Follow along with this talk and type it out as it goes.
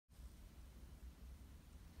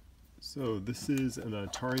So this is an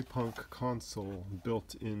Atari Punk Console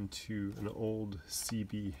built into an old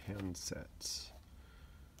CB handset.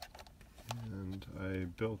 And I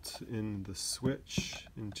built in the switch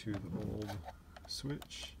into the old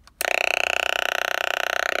switch.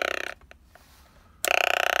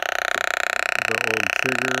 The old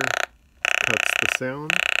trigger cuts the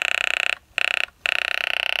sound.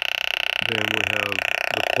 Then we have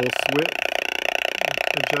the pulse width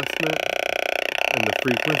adjustment and the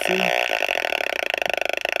frequency.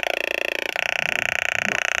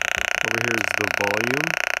 Over here is the volume.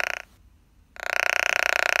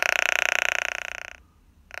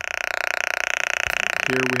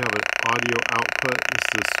 Here we have an audio output. This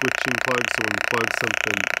is a switching plug, so when you plug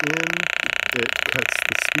something in, it cuts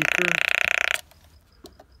the speaker,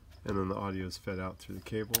 and then the audio is fed out through the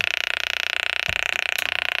cable.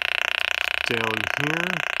 Down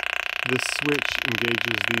here, this switch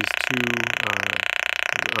engages these two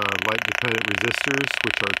light-dependent resistors,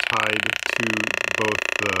 which are tied to both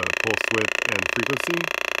the pulse width and frequency,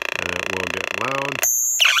 and it will get loud.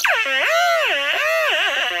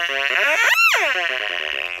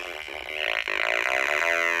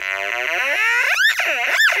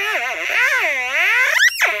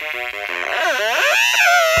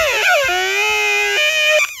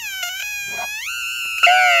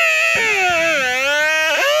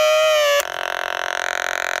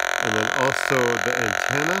 And then also the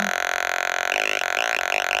antenna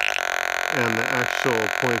and the actual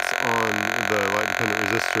points on the light-dependent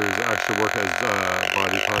resistors actually work as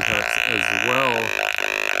body contacts, as well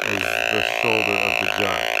as the shoulder of the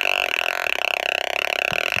jack.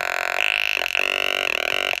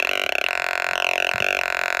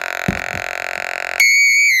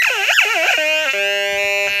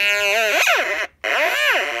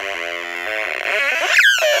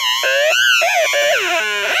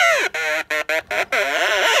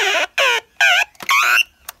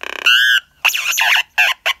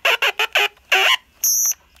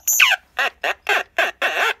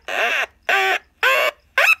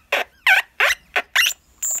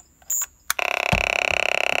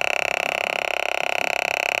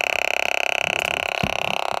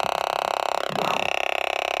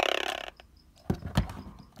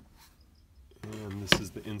 This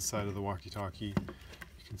is the inside of the Walkie Talkie. You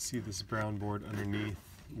can see this brown board underneath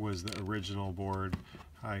was the original board.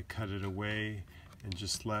 I cut it away and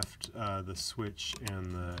just left the switch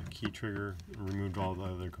and the key trigger and removed all the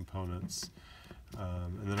other components.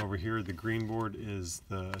 And then over here, the green board is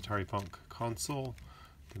the Atari Punk Console,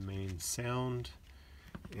 the main sound,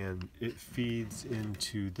 and it feeds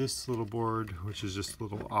into this little board, which is just a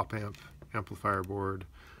little op-amp amplifier board.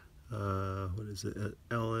 What is it?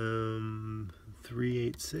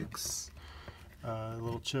 LM386,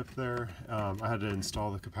 little chip there. I had to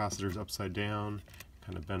install the capacitors upside down,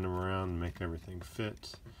 kind of bend them around and make everything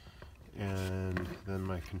fit. And then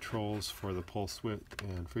my controls for the pulse width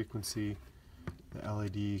and frequency. The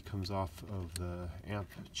LED comes off of the amp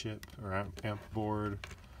chip or amp board.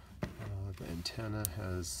 The antenna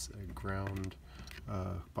has a ground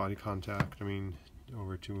body contact,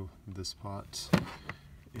 over to this pot.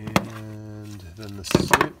 And then the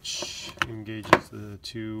switch engages the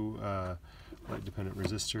two light-dependent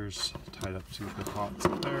resistors tied up to the pots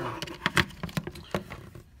up there. And I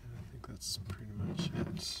think that's pretty much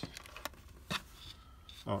it.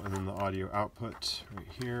 Oh, and then the audio output right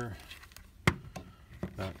here.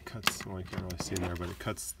 That cuts, well, you can't really see in there, but it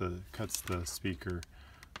cuts the speaker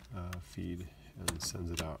feed and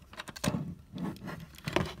sends it out.